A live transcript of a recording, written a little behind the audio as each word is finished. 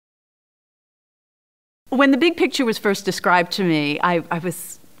When The Big Picture was first described to me, I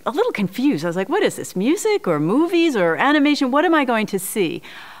was a little confused. I was like, what is this, music or movies or animation? What am I going to see?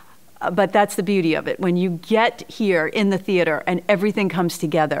 But that's the beauty of it. When you get here in the theater and everything comes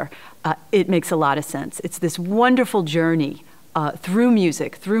together, it makes a lot of sense. It's this wonderful journey through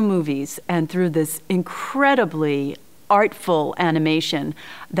music, through movies, and through this incredibly artful animation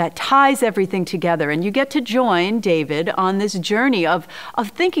that ties everything together. And you get to join David on this journey of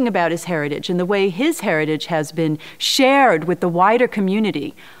thinking about his heritage and the way his heritage has been shared with the wider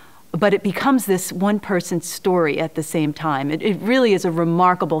community. But it becomes this one-person story at the same time. It really is a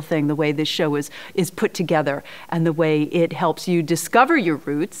remarkable thing, the way this show is put together and the way it helps you discover your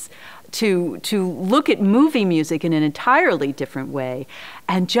roots, to look at movie music in an entirely different way,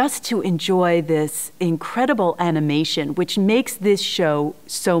 and just to enjoy this incredible animation, which makes this show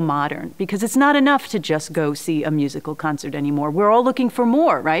so modern, because it's not enough to just go see a musical concert anymore. We're all looking for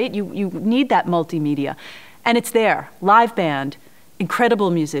more, right? You need that multimedia. And it's there, live band,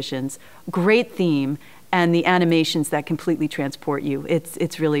 incredible musicians, great theme, and the animations that completely transport you.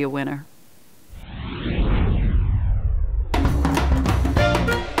 It's really a winner.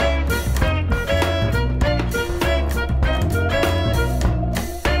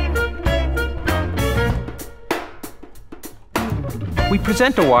 We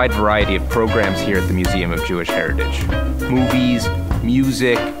present a wide variety of programs here at the Museum of Jewish Heritage. Movies,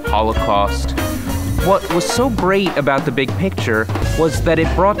 music, Holocaust. What was so great about The Big Picture was that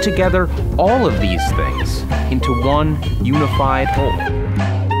it brought together all of these things into one unified whole.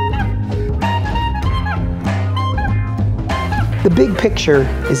 The Big Picture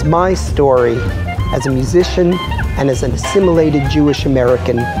is my story as a musician and as an assimilated Jewish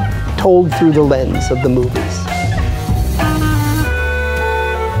American, told through the lens of the movies.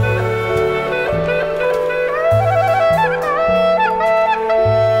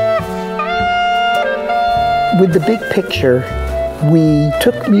 With The Big Picture, we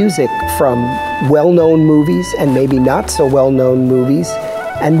took music from well-known movies and maybe not so well-known movies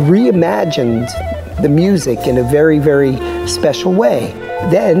and reimagined the music in a very, very special way.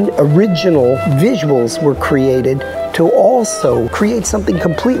 Then original visuals were created to also create something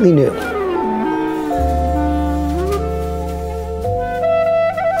completely new.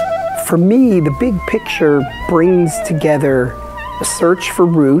 For me, The Big Picture brings together a search for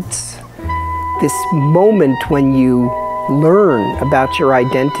roots, this moment when you learn about your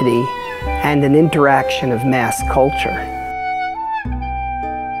identity, and an interaction of mass culture.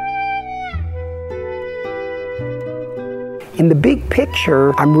 In The Big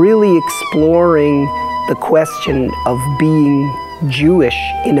Picture, I'm really exploring the question of being Jewish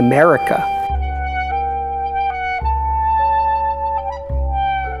in America.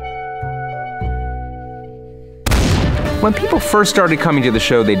 When people first started coming to the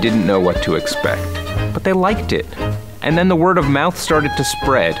show, they didn't know what to expect, but they liked it. And then the word of mouth started to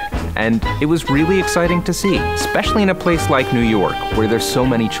spread, and it was really exciting to see, especially in a place like New York, where there's so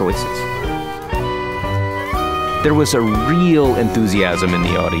many choices. There was a real enthusiasm in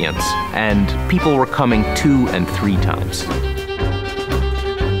the audience, and people were coming 2 and 3 times.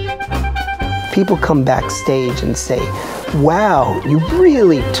 People come backstage and say, wow, you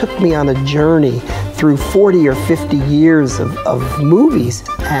really took me on a journey through 40 or 50 years of movies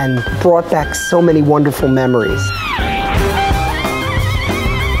and brought back so many wonderful memories.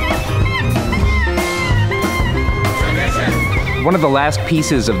 One of the last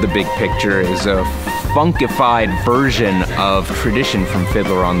pieces of The Big Picture is a funkified version of Tradition from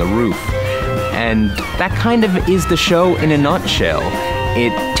Fiddler on the Roof. And that kind of is the show in a nutshell.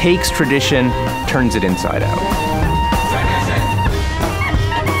 It takes tradition, turns it inside out.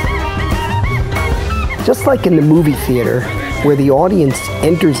 Just like in the movie theater, where the audience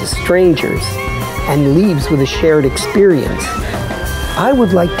enters as strangers and leaves with a shared experience, I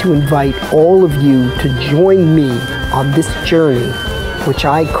would like to invite all of you to join me on this journey, which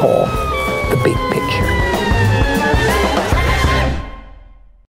I call The Big Picture.